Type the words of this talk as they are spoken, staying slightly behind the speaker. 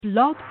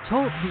Blog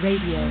Talk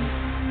Radio.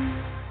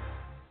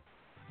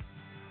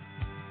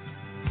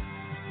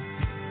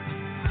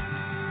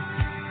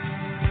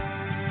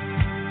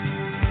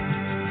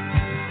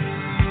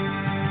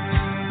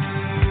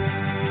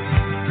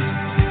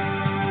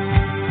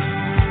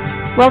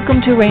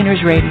 Welcome to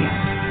Rainer's Radio,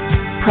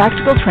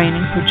 practical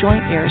training for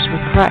joint heirs with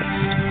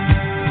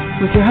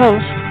Christ, with your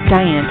host,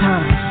 Diane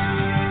Thomas.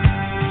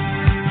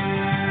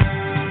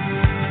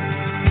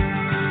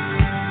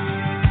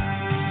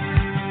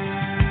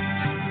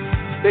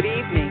 Good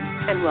evening,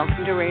 and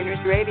welcome to Rainer's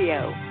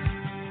Radio.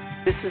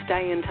 This is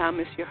Diane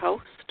Thomas, your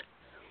host.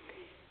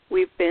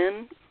 We've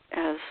been,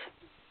 as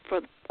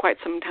for quite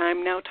some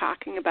time now,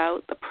 talking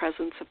about the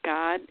presence of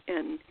God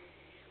and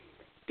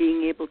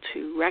being able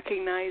to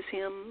recognize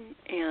Him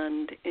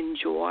and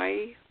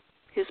enjoy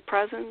His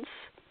presence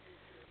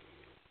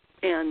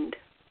and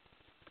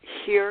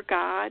hear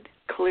God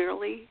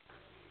clearly.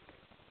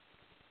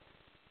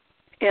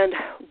 And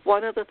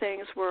one of the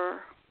things we're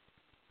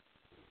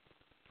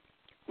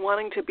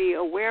wanting to be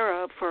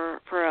aware of for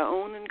our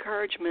own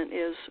encouragement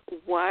is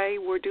why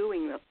we're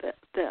doing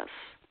this.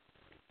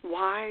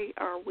 Why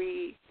are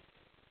we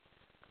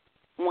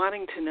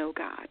wanting to know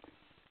God?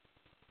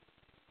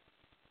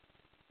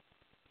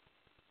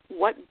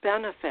 What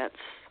benefits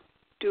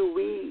do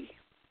we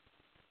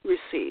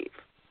receive?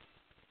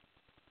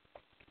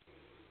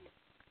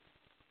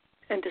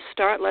 And to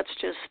start, let's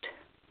just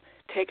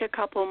take a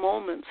couple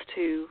moments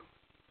to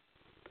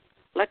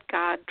let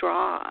God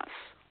draw us.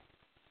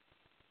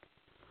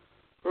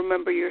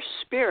 Remember, your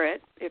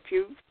spirit, if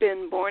you've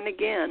been born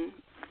again,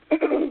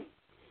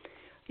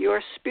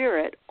 your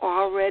spirit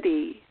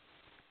already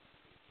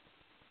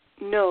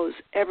knows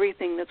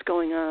everything that's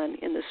going on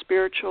in the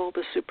spiritual,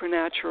 the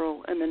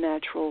supernatural, and the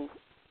natural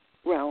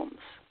realms.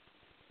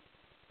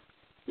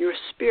 Your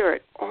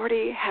spirit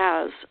already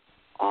has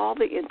all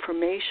the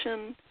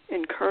information,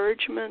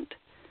 encouragement,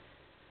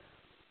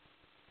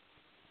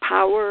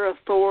 power,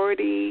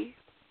 authority,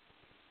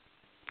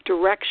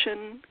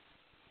 direction,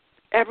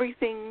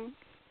 everything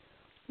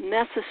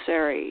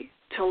necessary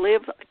to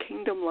live a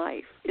kingdom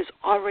life is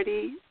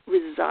already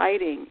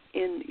residing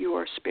in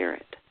your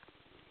spirit.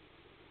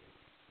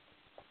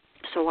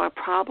 So our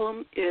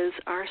problem is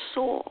our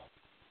soul.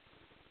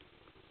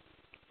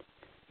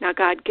 Now,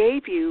 God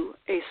gave you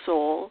a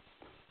soul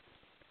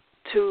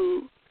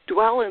to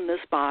dwell in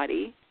this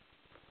body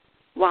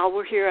while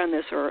we're here on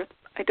this earth.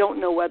 I don't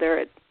know whether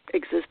it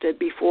existed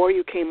before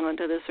you came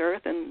onto this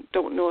earth, and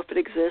don't know if it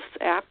exists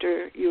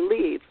after you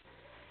leave.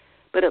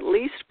 But at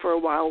least for a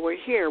while we're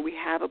here, we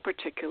have a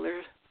particular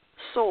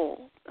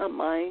soul, a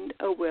mind,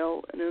 a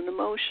will, and an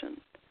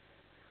emotion.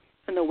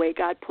 And the way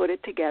God put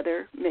it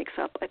together makes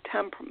up a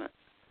temperament.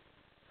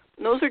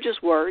 And those are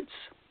just words.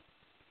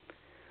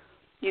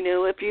 You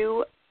know, if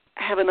you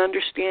have an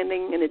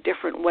understanding in a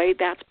different way,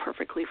 that's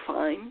perfectly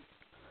fine.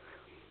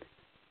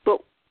 But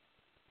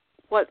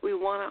what we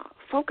want to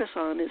focus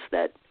on is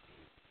that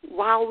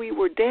while we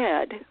were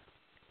dead,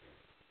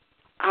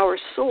 our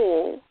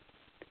soul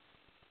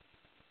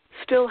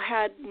still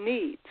had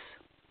needs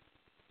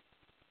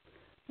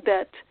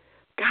that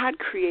God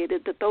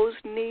created, that those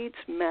needs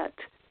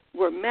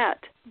were met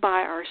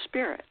by our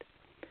spirit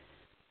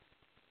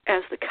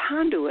as the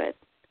conduit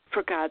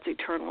for God's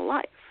eternal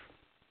life.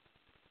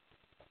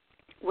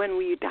 When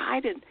we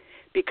died,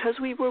 because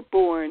we were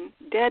born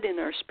dead in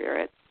our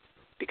spirit,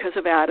 because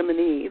of Adam and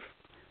Eve,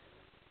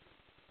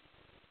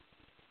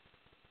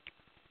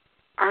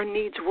 our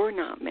needs were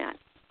not met.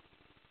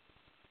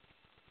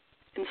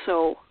 And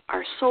so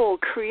our soul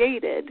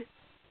created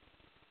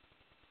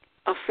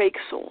a fake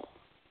soul,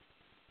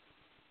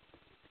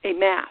 a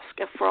mask,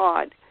 a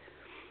fraud,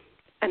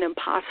 an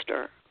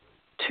imposter,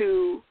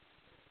 to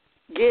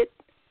get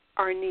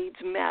our needs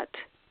met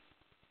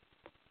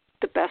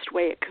the best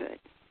way it could.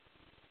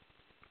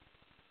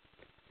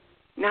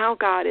 Now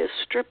God is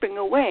stripping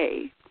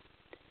away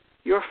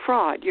your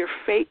fraud, your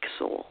fake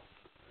soul,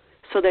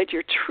 so that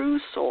your true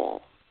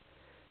soul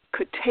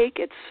could take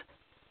its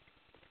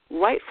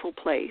rightful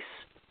place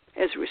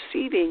as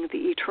receiving the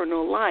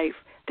eternal life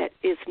that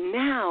is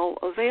now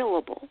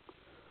available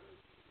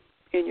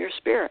in your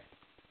spirit.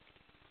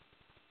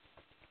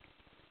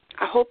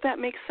 I hope that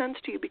makes sense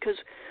to you, because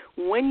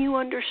when you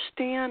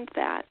understand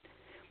that,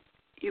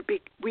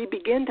 we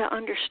begin to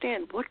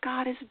understand what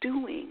God is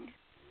doing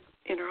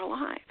in our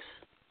lives.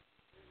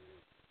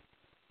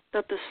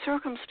 That the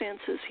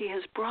circumstances He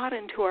has brought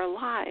into our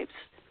lives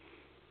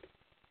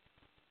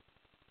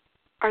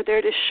are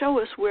there to show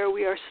us where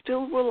we are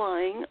still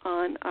relying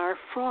on our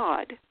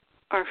fraud,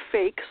 our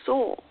fake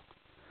soul,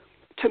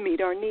 to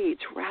meet our needs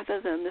rather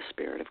than the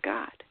Spirit of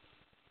God,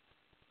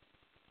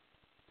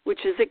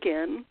 which is,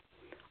 again,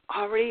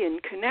 already in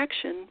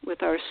connection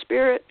with our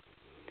spirit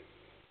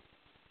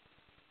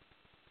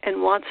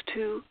and wants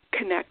to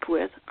connect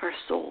with our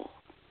soul.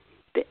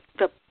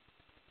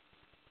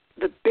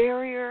 The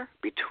barrier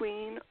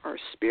between our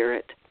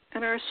spirit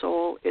and our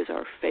soul is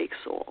our fake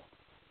soul.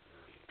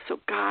 So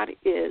God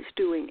is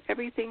doing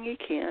everything He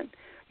can,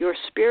 your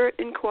spirit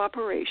in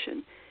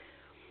cooperation,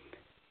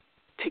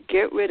 to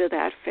get rid of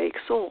that fake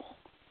soul.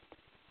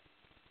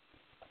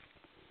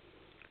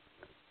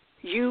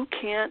 You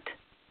can't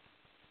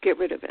get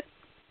rid of it.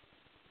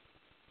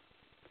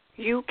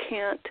 You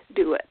can't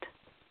do it.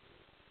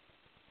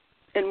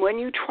 And when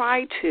you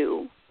try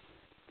to,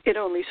 it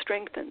only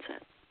strengthens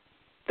it.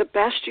 The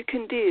best you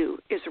can do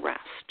is rest.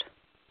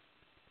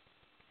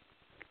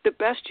 The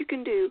best you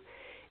can do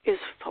is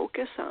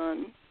focus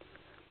on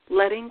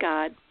letting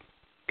God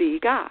be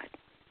God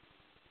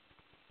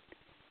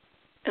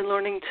and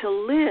learning to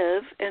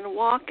live and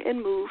walk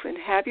and move and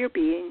have your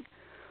being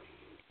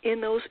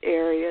in those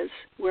areas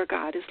where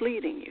God is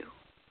leading you.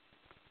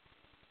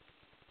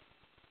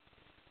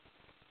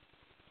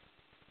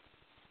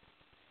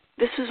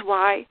 This is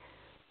why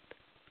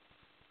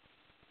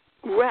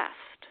rest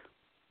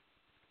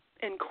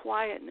and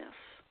quietness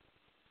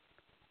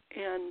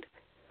and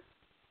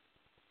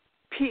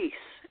peace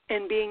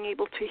and being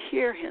able to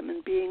hear Him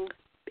and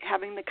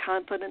having the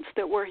confidence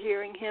that we're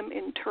hearing Him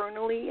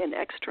internally and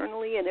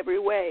externally in every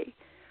way,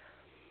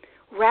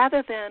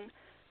 rather than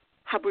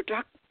how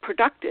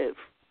productive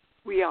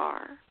we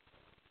are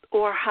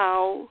or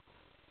how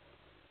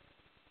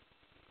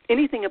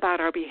anything about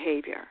our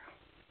behavior.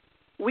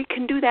 We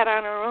can do that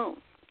on our own.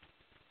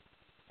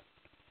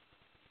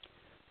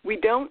 We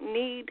don't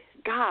need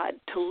God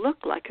to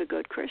look like a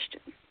good Christian.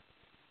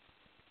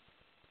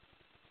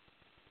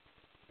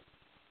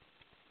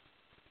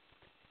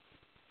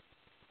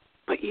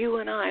 But you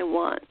and I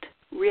want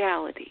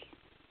reality.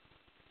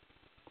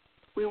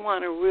 We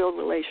want a real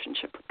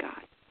relationship with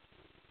God.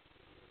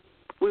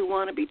 We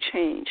want to be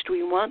changed.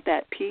 We want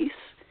that peace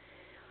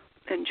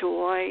and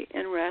joy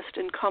and rest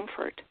and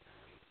comfort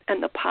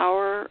and the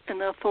power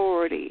and the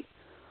authority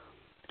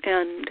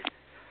and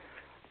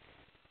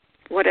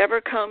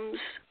whatever comes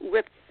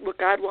with what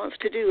God wants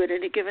to do at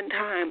any given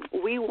time.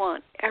 We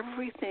want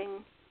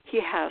everything He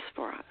has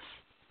for us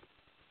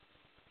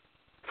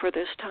for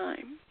this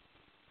time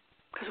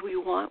because we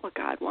want what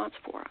God wants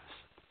for us.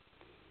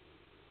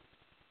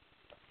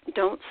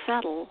 Don't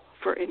settle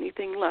for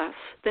anything less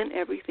than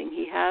everything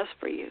He has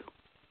for you.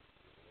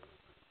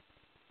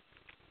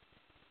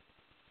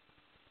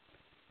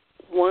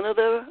 One of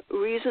the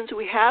reasons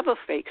we have a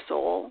fake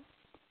soul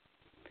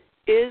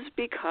is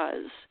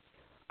because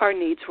our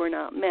needs were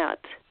not met.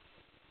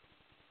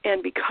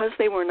 And because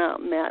they were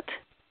not met,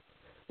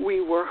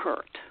 we were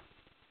hurt.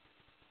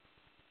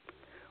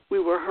 We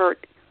were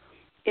hurt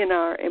in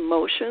our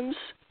emotions.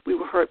 We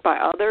were hurt by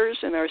others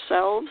and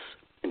ourselves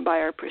and by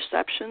our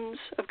perceptions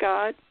of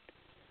God.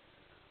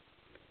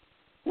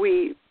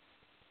 We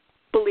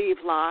believe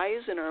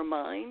lies in our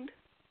mind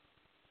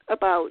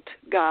about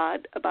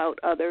God, about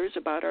others,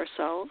 about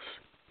ourselves.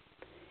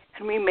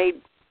 And we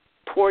made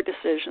poor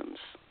decisions.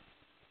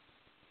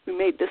 We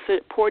made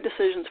poor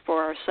decisions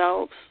for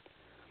ourselves,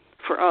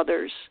 for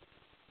others,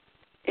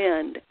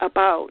 and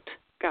about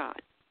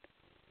God.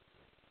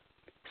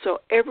 So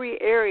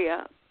every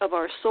area of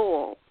our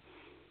soul,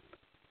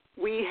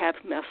 we have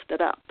messed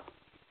it up.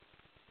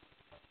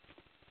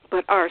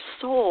 But our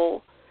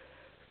soul,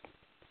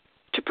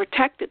 to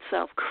protect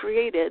itself,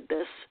 created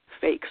this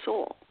fake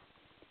soul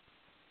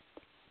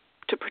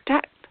to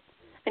protect.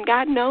 And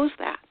God knows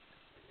that.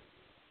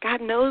 God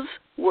knows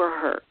we're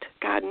hurt.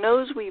 God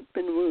knows we've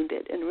been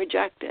wounded and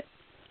rejected.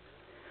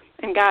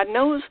 And God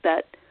knows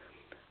that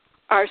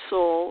our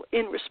soul,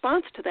 in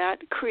response to that,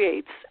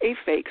 creates a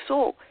fake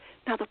soul.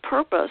 Now, the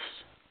purpose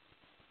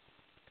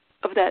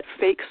of that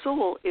fake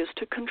soul is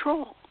to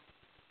control.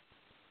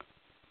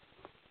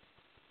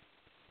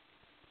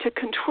 To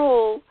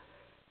control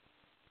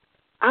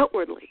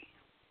outwardly,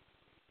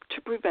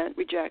 to prevent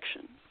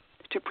rejection,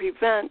 to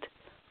prevent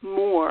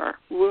more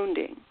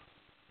wounding.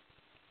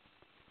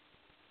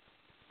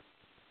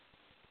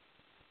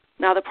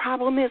 Now, the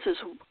problem is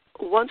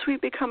once we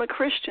become a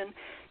Christian,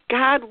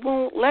 God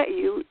won't let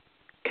you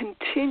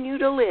continue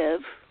to live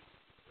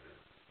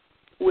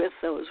with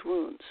those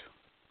wounds,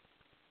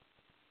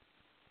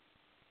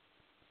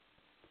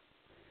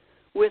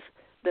 with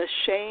the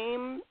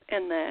shame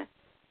and the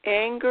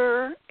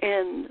anger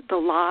and the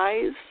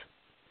lies.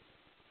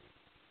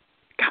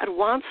 God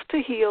wants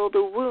to heal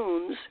the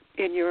wounds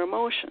in your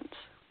emotions.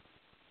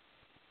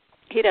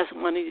 He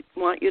doesn't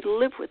want you to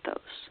live with those.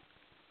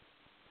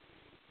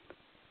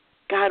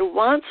 God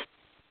wants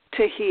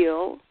to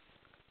heal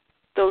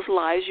those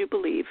lies you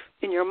believe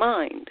in your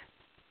mind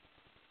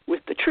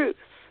with the truth.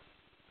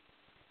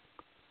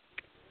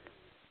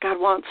 God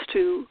wants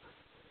to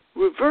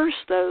reverse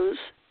those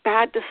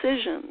bad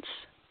decisions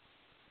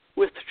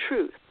with the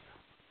truth.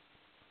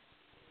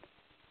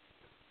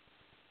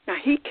 Now,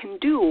 He can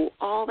do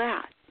all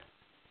that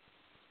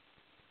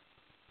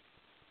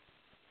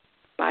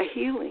by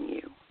healing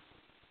you.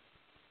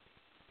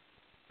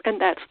 And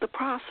that's the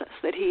process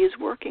that He is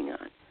working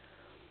on.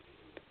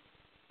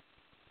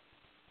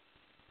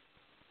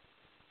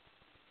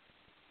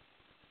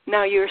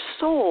 Now, your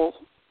soul,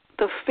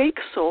 the fake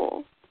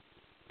soul,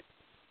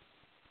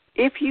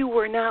 if you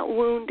were not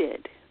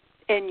wounded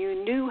and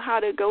you knew how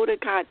to go to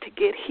God to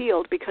get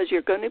healed, because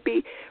you're going to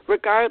be,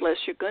 regardless,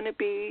 you're going to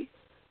be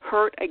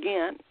hurt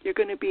again. You're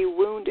going to be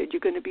wounded. You're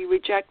going to be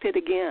rejected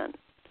again.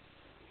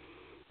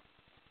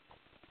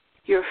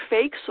 Your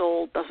fake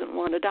soul doesn't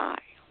want to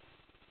die.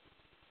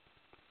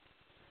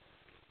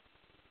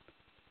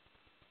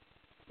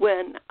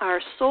 When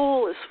our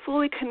soul is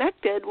fully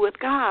connected with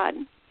God,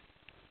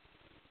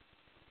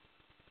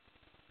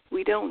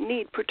 we don't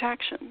need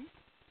protection.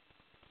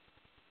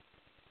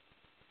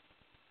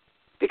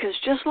 Because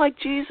just like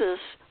Jesus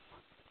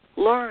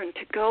learned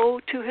to go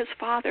to his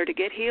Father to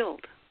get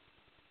healed,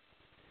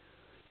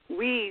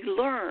 we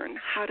learn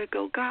how to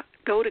go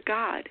to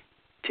God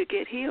to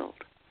get healed.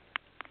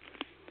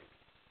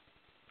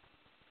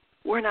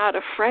 We're not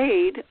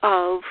afraid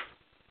of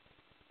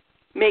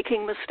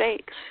making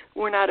mistakes.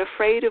 We're not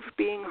afraid of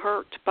being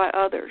hurt by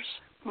others.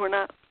 We're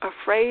not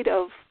afraid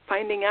of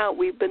finding out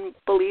we've been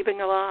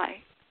believing a lie.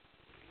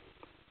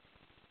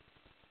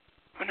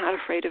 We're not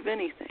afraid of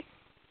anything.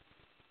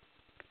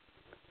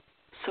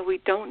 So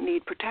we don't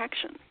need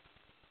protection.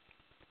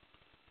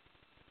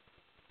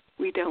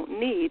 We don't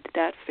need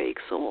that fake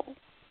soul.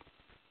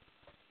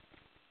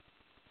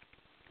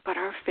 But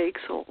our fake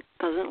soul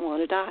doesn't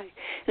want to die.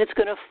 And it's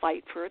going to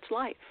fight for its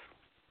life.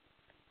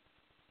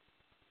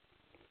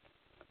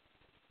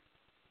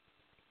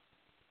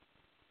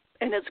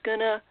 And it's going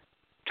to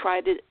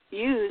try to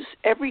use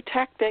every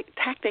tactic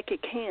it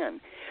can.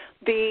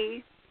 The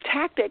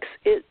tactics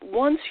it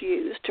once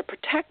used to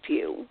protect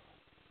you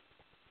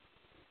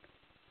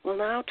will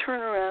now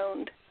turn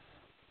around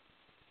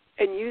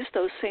and use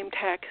those same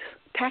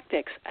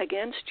tactics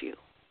against you.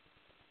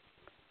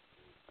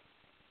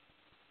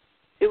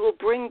 It will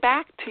bring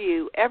back to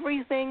you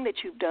everything that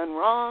you've done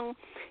wrong,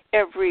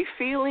 every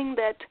feeling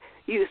that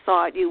you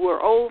thought you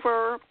were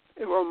over.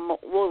 It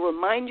will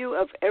remind you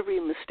of every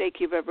mistake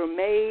you've ever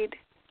made.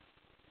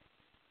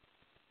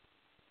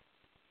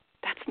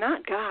 That's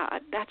not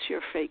God. That's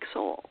your fake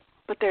soul.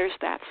 But there's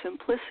that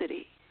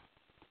simplicity.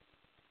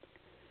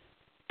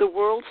 The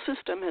world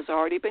system has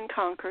already been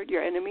conquered.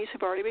 Your enemies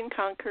have already been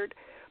conquered.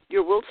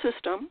 Your world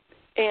system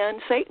and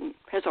Satan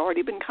has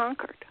already been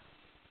conquered.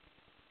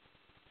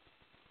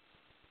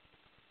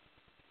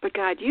 But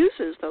God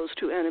uses those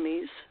two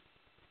enemies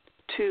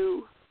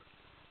to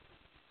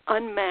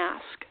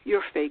unmask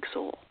your fake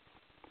soul.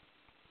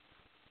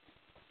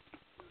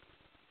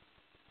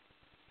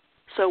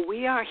 So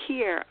we are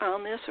here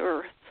on this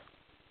earth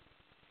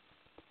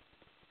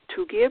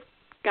to give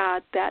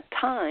God that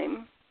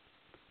time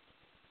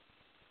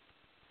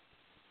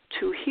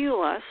to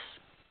heal us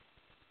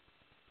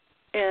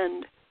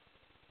and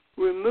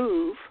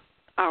remove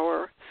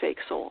our fake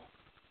soul.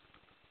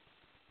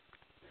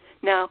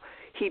 Now,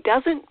 he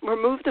doesn't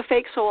remove the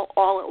fake soul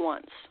all at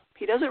once.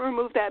 He doesn't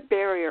remove that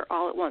barrier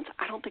all at once.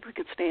 I don't think we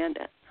could stand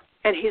it.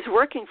 And he's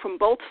working from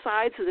both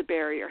sides of the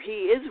barrier. He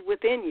is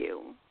within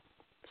you.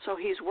 So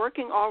he's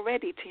working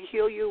already to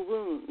heal your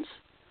wounds.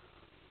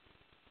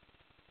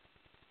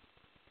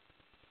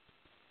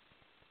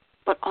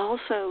 But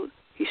also,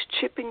 he's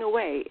chipping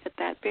away at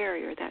that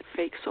barrier, that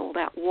fake soul,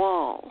 that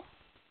wall.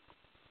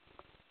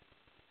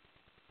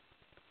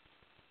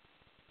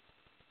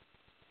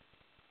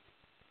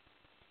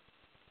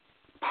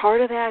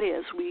 Part of that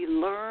is we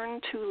learn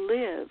to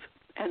live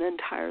an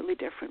entirely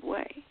different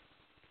way.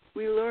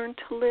 We learn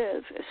to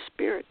live as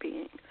spirit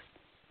beings.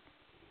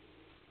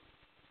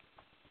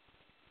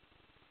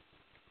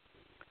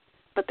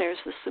 But there's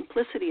the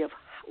simplicity of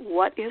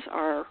what is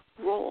our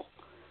role?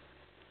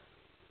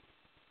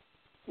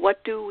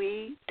 What do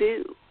we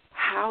do?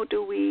 How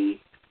do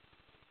we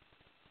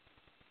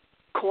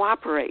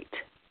cooperate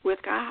with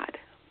God?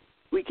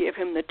 We give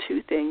him the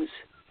two things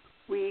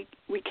we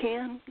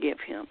can give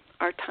him,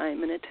 our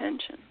time and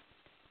attention.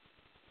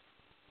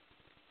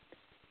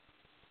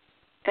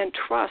 And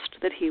trust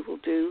that he will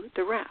do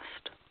the rest.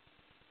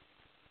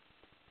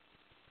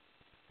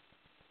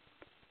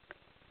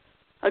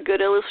 A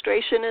good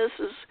illustration is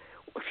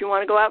if you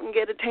want to go out and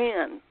get a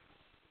tan,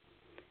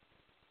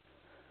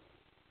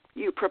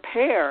 you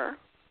prepare.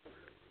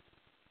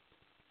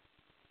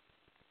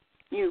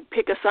 You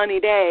pick a sunny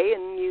day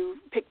and you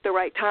pick the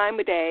right time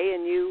of day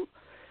and you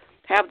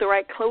have the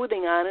right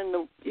clothing on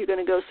and you're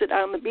going to go sit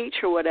on the beach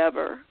or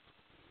whatever.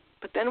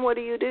 But then what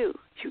do?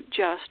 You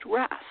just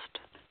rest.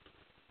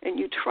 And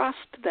you trust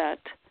that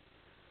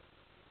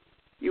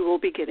you will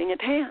be getting a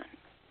tan.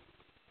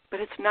 But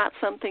it's not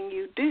something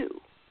you do.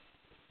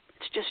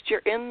 It's just you're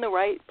in the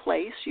right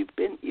place.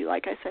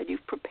 Like I said,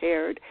 you've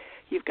prepared.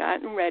 You've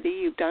gotten ready.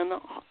 You've done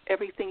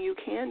everything you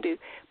can do.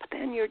 But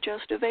then you're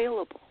just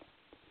available.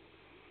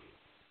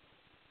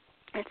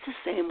 It's the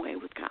same way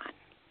with God.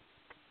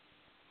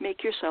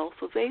 Make yourself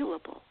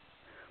available.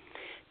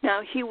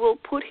 Now, he will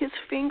put his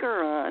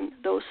finger on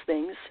those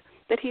things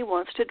that he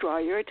wants to draw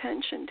your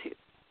attention to.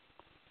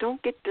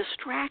 Don't get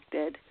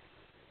distracted.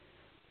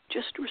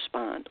 Just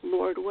respond.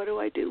 Lord, what do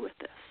I do with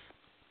this?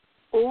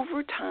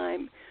 Over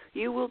time,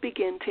 you will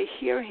begin to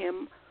hear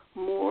him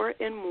more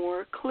and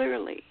more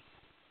clearly.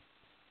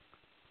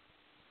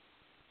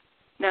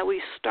 Now,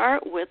 we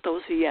start with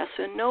those yes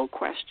and no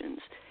questions.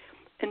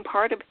 And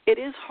part of it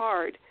is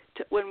hard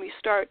when we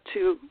start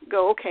to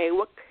go, okay,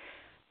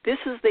 this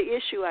is the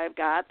issue I've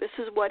got. This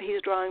is what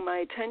he's drawing my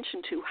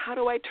attention to. How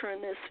do I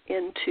turn this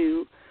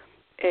into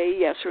a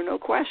yes or no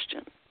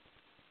question?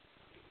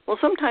 Well,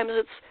 sometimes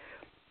it's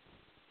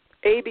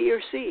A, B,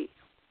 or C.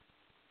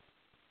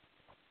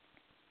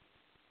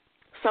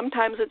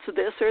 Sometimes it's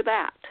this or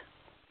that.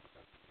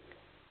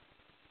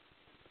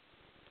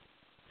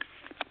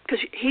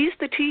 Because he's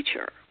the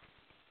teacher.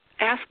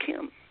 Ask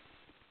him.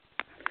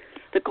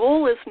 The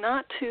goal is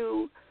not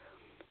to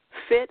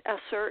fit a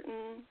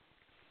certain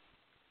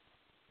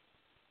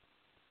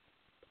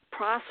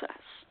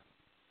process,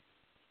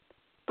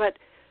 but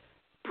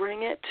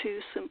bring it to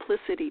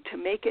simplicity, to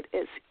make it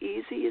as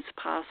easy as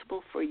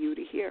possible for you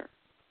to hear.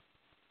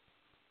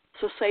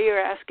 So say you're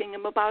asking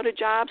him about a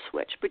job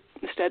switch, but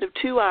instead of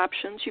 2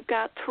 options, you've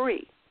got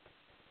 3.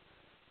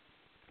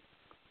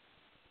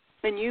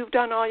 And you've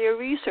done all your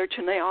research,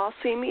 and they all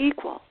seem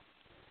equal.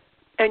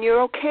 And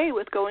you're okay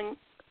with going,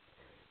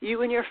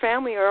 you and your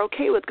family are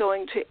okay with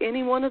going to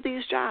any one of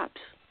these jobs.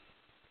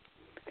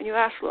 And you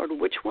ask, Lord,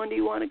 which one do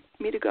you want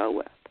me to go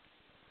with?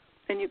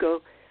 And you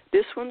go,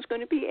 this one's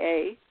going to be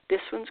A,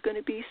 this one's going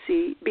to be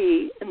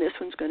B, and this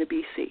one's going to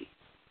be C.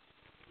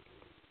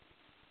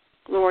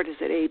 Lord, is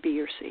it A, B,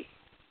 or C?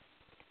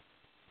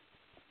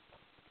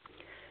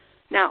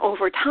 Now,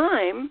 over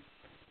time,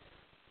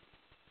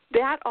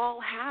 that all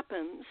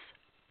happens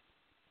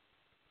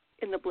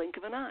in the blink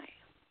of an eye.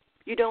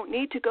 You don't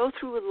need to go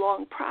through a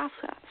long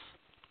process,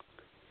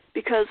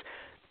 because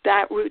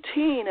that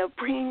routine of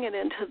bringing it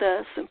into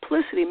the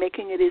simplicity,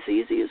 making it as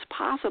easy as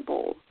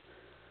possible,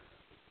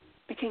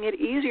 making it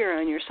easier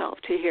on yourself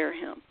to hear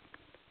him.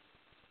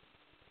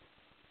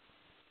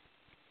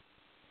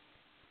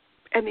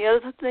 And the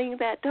other thing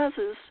that does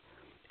is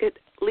it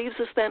leaves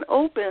us then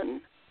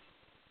open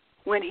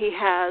when he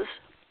has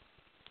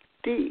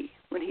D.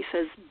 When he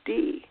says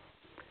D,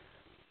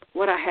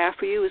 what I have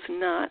for you is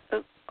not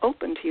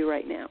open to you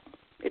right now.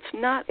 It's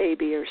not A,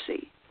 B, or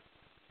C.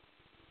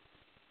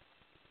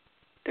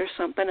 There's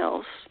something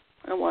else.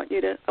 I want you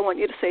to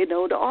say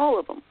no to all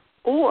of them.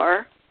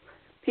 Or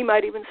he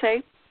might even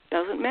say,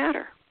 doesn't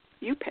matter.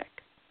 You pick.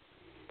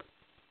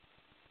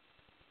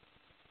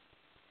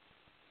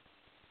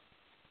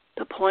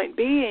 The point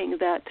being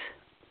that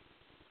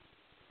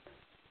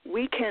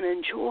we can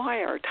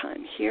enjoy our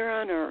time here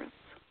on earth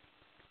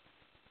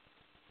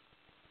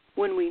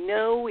when we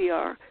know we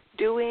are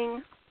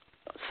doing,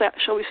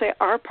 shall we say,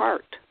 our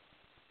part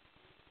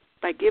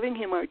by giving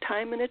him our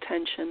time and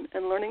attention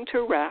and learning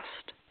to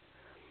rest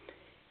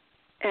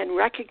and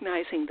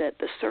recognizing that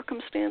the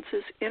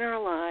circumstances in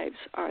our lives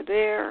are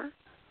there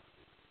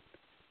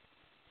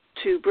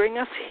to bring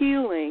us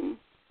healing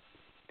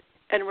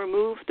and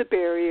remove the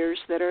barriers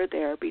that are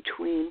there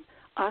between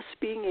us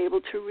being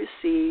able to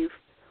receive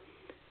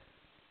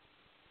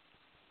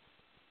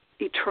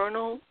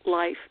eternal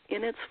life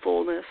in its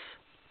fullness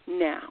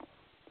now.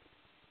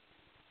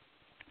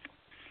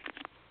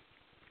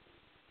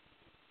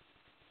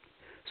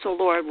 So,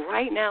 Lord,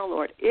 right now,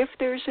 Lord, if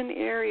there's an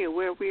area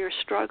where we are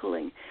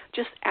struggling,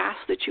 just ask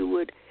that you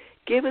would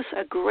give us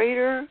a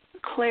greater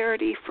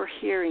clarity for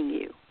hearing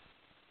you.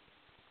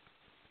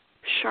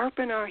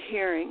 Sharpen our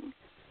hearing.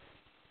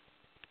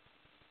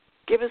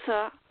 Give us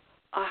a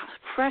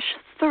fresh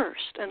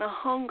thirst and a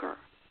hunger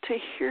to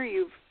hear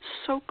you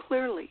so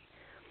clearly.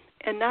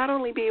 And not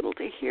only be able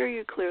to hear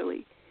you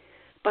clearly,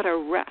 but a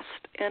rest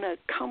and a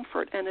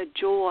comfort and a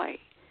joy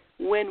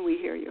when we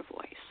hear your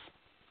voice.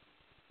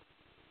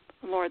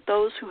 Lord,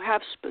 those who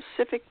have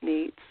specific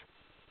needs,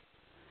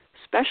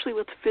 especially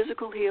with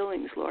physical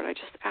healings, Lord, I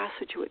just ask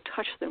that you would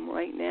touch them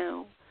right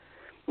now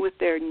with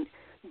their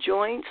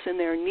joints and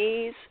their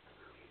knees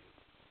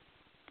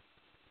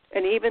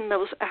and even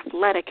those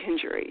athletic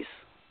injuries.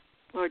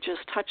 Lord,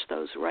 just touch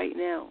those right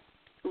now.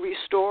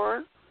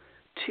 Restore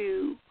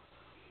to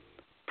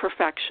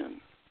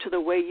perfection, to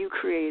the way you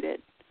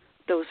created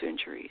those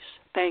injuries.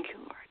 Thank you,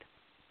 Lord.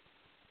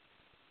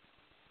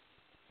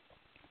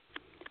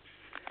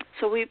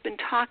 So we've been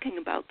talking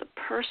about the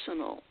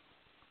personal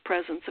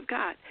presence of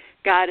God.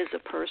 God is a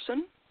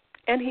person,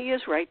 and he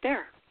is right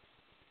there.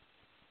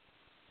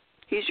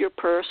 He's your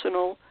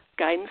personal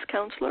guidance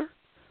counselor.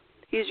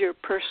 He's your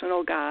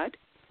personal God.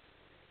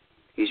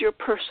 He's your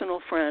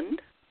personal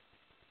friend.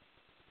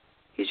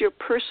 He's your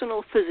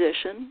personal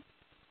physician.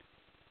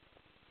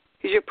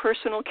 He's your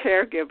personal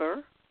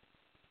caregiver.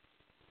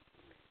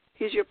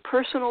 He's your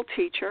personal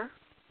teacher.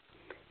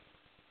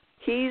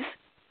 He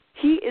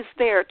is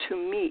there to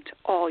meet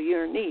all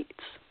your needs.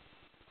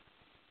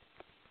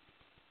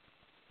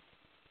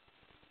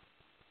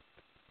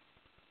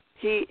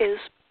 He is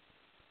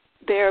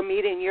there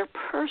meeting your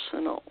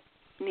personal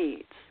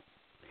needs.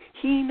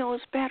 He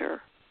knows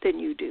better than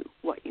you do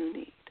what you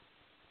need.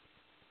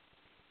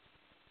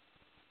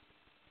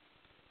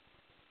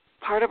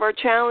 Part of our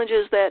challenge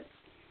is that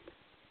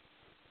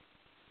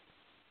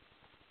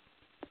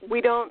we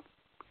don't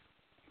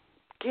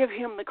give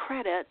him the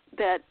credit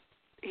that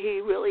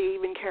he really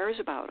even cares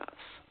about us,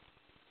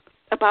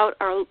 about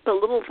the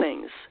little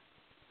things.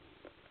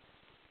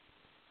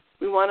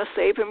 We want to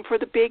save him for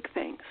the big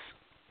things.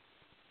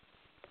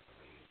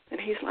 And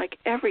he's like,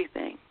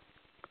 everything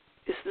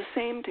is the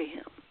same to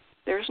him.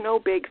 There's no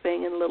big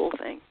thing and little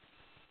thing.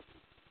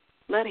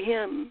 Let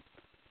him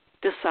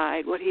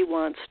decide what he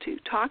wants to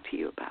talk to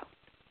you about.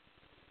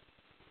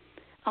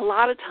 A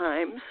lot of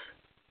times,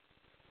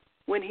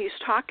 when he's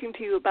talking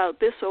to you about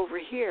this over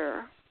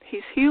here,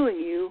 he's healing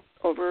you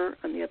over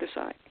on the other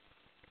side.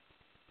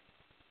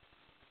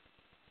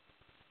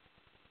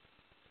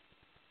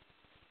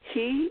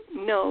 He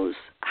knows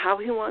how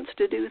he wants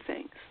to do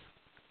things.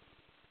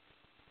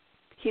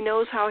 He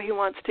knows how he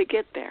wants to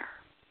get there.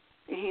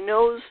 And he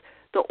knows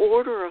the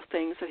order of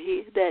things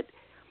that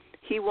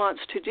he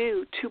wants to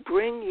do to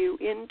bring you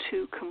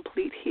into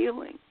complete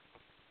healing.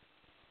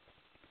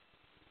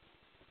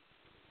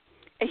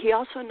 And he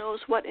also knows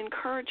what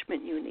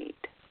encouragement you need.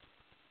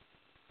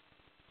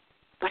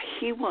 But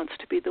he wants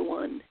to be the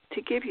one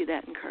to give you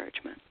that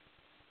encouragement.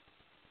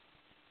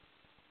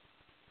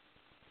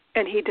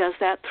 And he does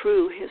that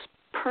through his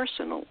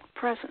personal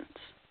presence.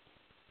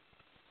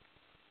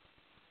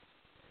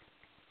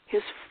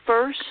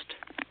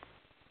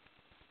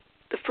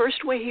 The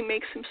first way he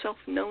makes himself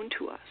known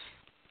to us.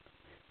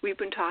 We've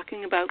been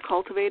talking about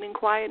cultivating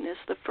quietness.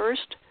 The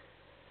first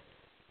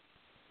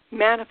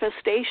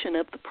manifestation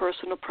of the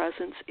personal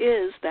presence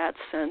is that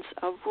sense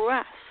of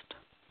rest,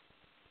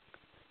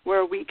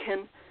 where we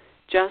can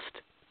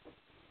just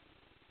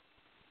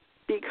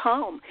be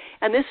calm.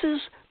 And this is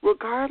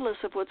regardless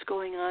of what's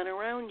going on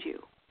around you.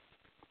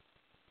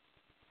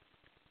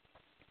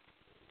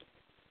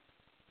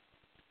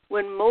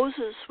 When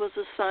Moses was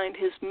assigned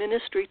his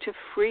ministry to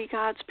free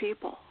God's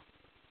people,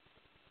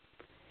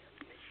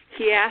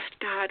 he asked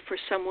God for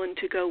someone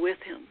to go with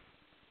him.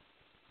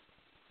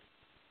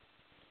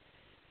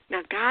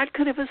 Now, God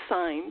could have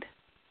assigned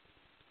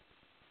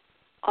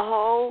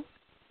all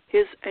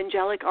his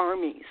angelic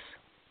armies,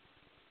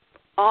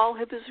 all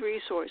of his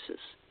resources,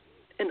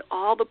 and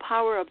all the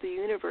power of the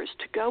universe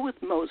to go with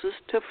Moses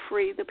to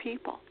free the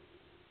people.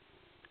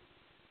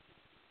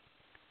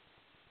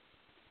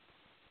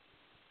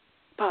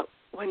 But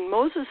when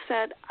Moses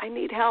said, I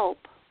need help,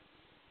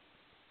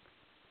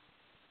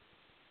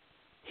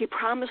 he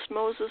promised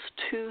Moses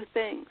two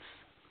things.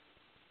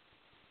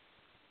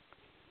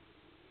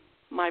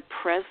 My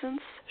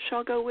presence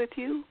shall go with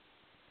you,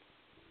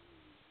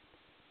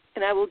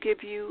 and I will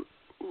give you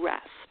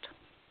rest.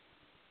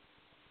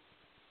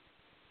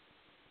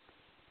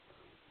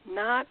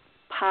 Not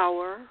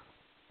power,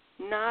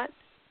 not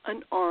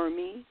an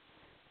army,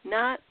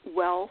 not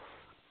wealth,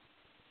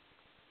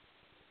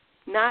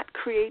 not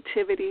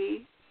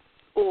creativity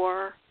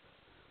or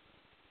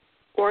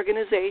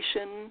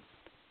organization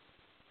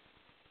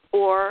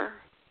or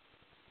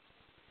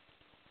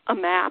a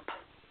map.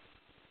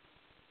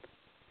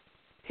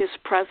 His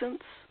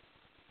presence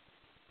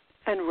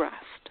and rest.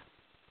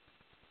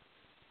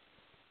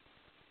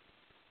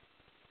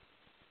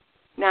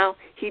 Now,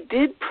 he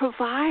did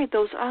provide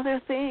those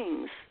other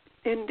things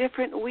in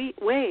different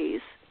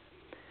ways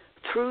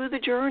through the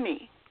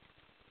journey.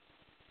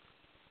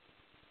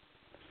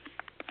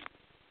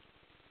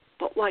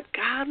 But what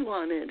God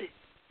wanted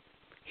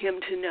him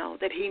to know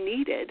that he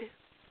needed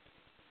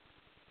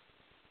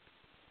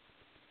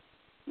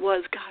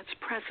was God's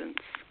presence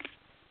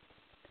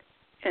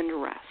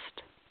and rest.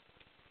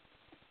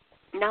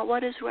 Now,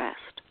 what is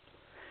rest?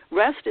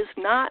 Rest is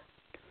not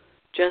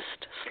just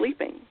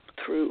sleeping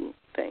through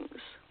things.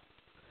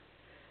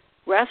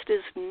 Rest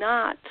is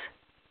not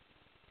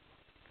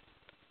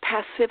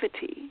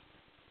passivity.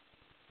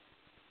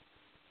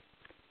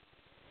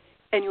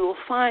 And you will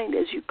find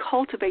as you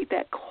cultivate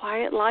that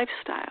quiet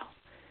lifestyle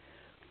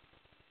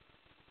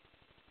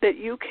that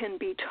you can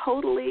be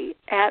totally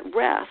at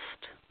rest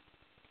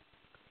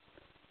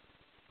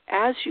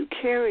as you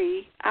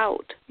carry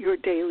out your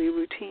daily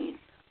routine.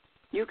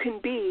 You can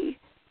be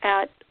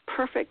at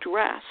perfect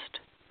rest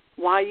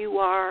while you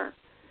are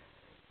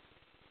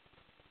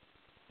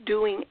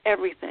doing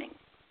everything,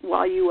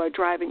 while you are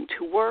driving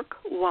to work,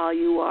 while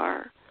you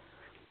are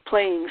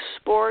playing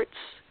sports,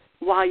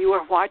 while you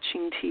are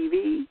watching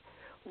TV,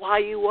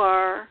 while you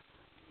are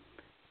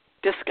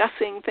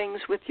discussing things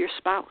with your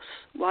spouse,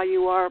 while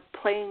you are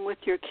playing with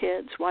your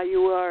kids, while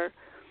you are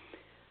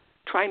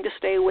trying to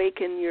stay awake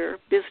in your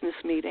business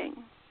meeting.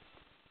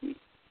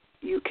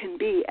 You can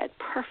be at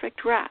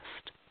perfect rest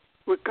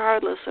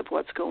regardless of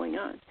what's going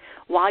on.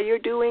 While you're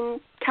doing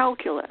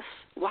calculus,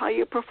 while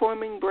you're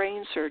performing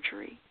brain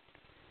surgery,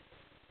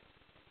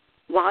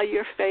 while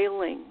you're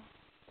failing,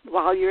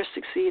 while you're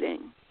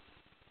succeeding,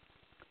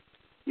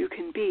 you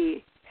can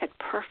be at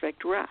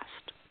perfect rest.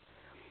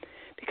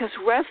 Because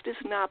rest is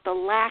not the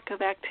lack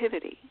of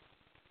activity,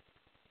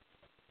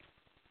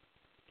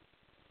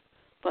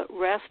 but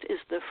rest is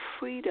the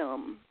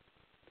freedom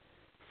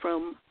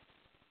from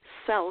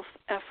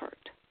self-effort.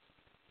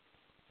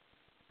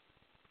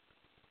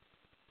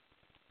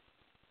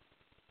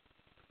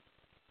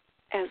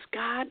 As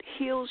God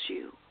heals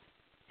you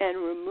and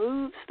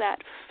removes that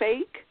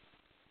fake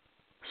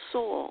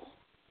soul,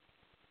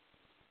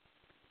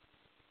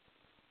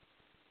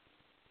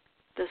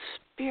 the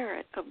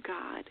Spirit of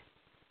God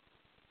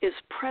is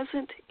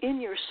present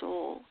in your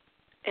soul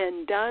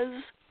and does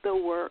the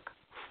work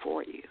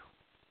for you.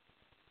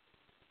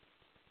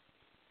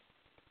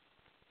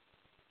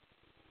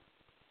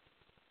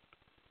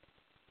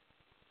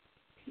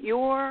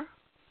 Your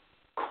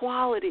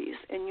qualities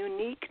and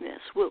uniqueness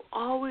will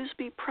always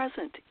be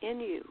present in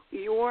you.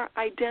 Your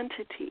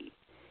identity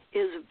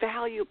is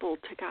valuable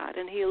to God,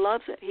 and He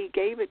loves it. He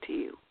gave it to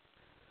you.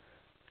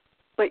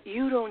 But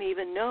you don't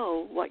even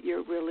know what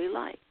you're really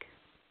like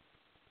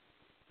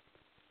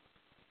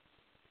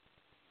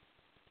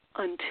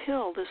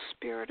until the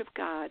Spirit of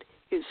God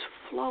is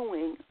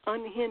flowing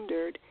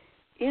unhindered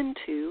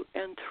into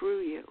and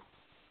through you.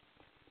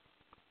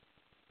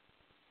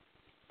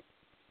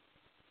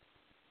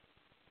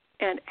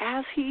 And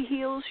as He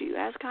heals you,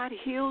 as God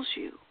heals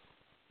you,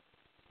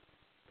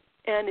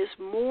 and is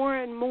more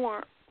and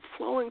more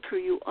flowing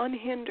through you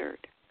unhindered,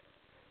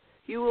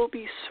 you will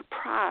be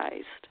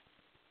surprised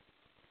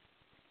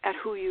at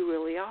who you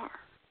really are.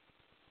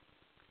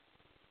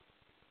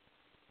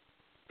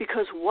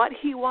 Because what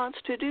He wants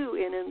to do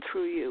in and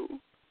through you,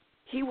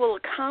 He will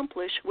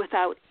accomplish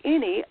without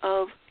any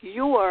of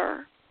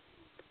your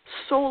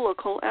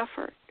solical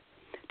effort.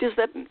 Does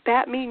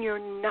that mean you're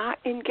not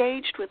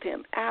engaged with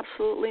Him?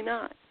 Absolutely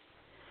not.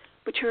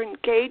 But you're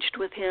engaged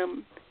with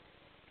Him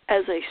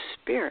as a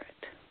spirit.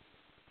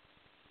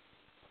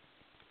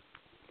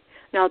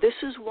 Now, this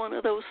is one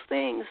of those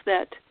things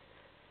that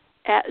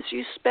as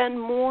you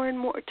spend more and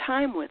more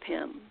time with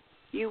Him,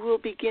 you will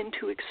begin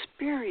to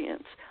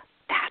experience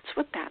that's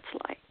what that's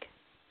like.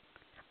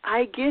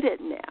 I get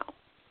it now.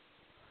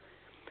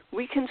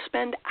 We can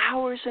spend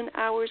hours and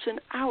hours and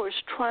hours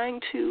trying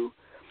to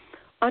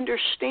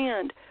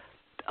understand,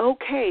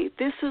 okay,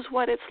 this is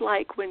what it's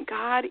like when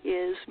God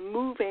is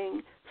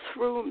moving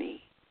through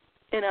me,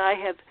 and I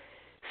have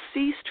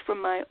ceased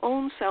from my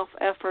own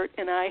self-effort,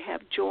 and I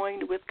have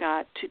joined with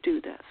God to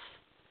do this.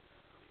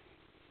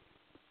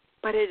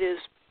 But it is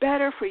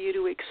better for you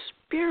to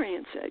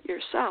experience it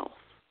yourself.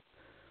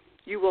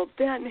 You will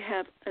then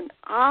have an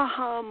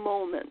aha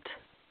moment,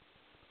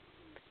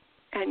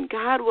 and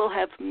God will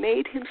have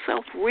made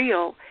Himself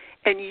real,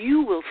 and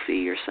you will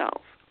see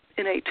yourself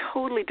in a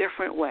totally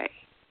different way.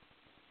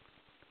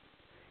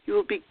 You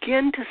will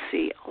begin to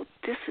see, oh,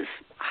 this is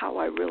how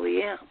I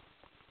really am.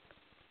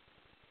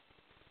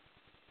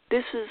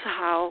 This is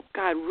how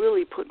God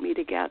really put me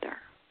together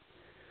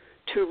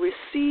to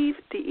receive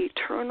the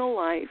eternal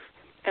life,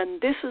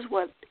 and this is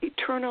what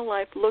eternal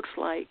life looks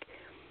like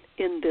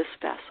in this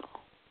vessel.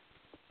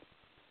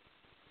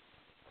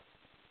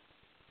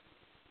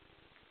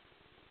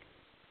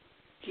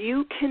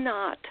 You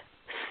cannot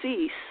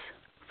cease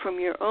from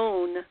your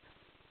own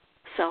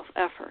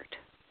self-effort.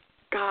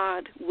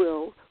 God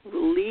will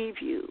relieve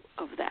you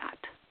of that.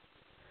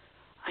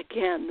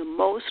 Again, the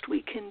most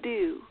we can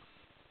do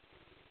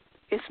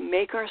is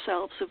make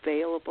ourselves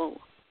available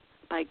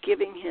by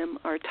giving Him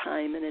our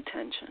time and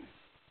attention.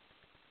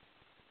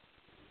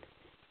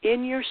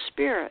 In your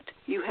spirit,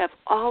 you have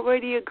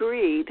already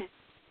agreed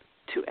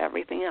to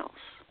everything else.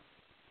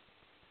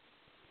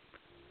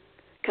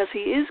 Because He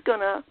is going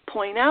to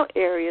point out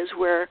areas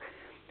where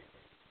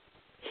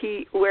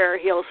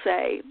He'll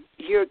say,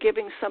 you're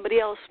giving somebody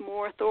else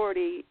more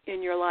authority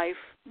in your life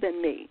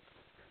than me.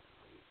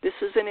 This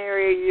is an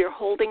area you're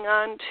holding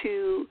on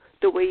to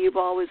the way you've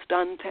always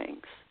done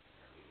things.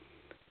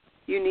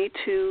 You need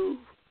to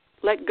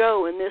let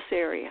go in this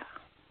area.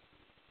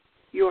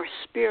 Your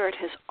spirit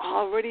has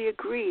already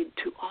agreed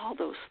to all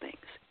those things.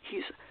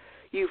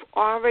 You've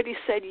already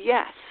said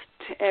yes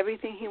to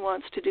everything He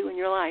wants to do in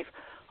your life.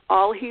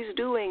 All He's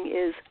doing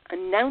is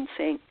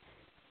announcing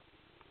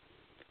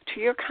to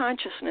your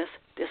consciousness,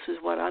 this is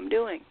what I'm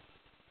doing.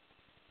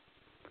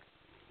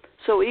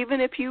 So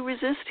even if you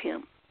resist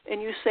Him and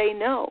you say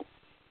no,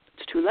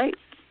 it's too late.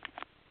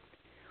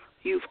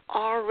 You've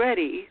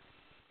already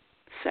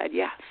said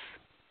yes.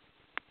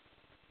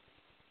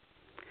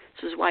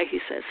 This is why He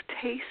says,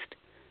 taste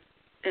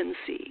and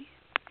see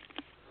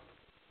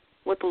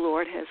what the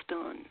Lord has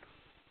done,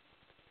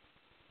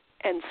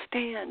 and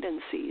stand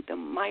and see the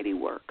mighty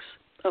works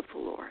of the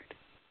Lord.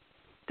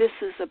 This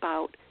is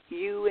about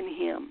you and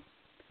Him.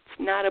 It's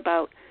not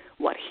about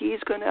what He's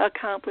going to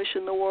accomplish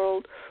in the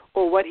world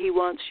or what He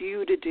wants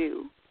you to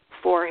do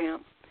for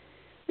Him.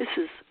 This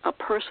is a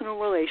personal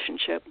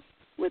relationship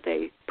with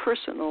a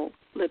personal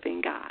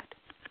living God.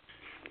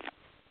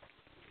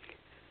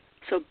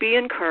 So be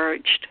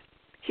encouraged.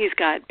 He's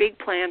got big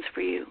plans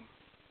for you.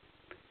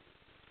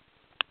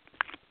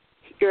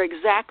 You're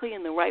exactly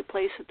in the right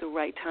place at the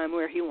right time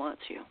where He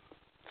wants you.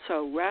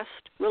 So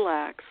rest,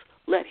 relax,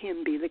 let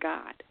Him be the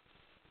God.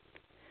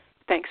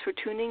 Thanks for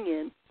tuning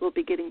in. We'll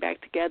be getting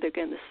back together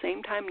again the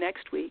same time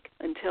next week.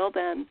 Until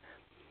then,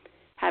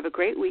 have a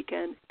great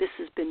weekend. This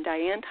has been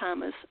Diane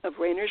Thomas of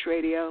Rainers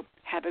Radio.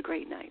 Have a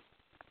great night.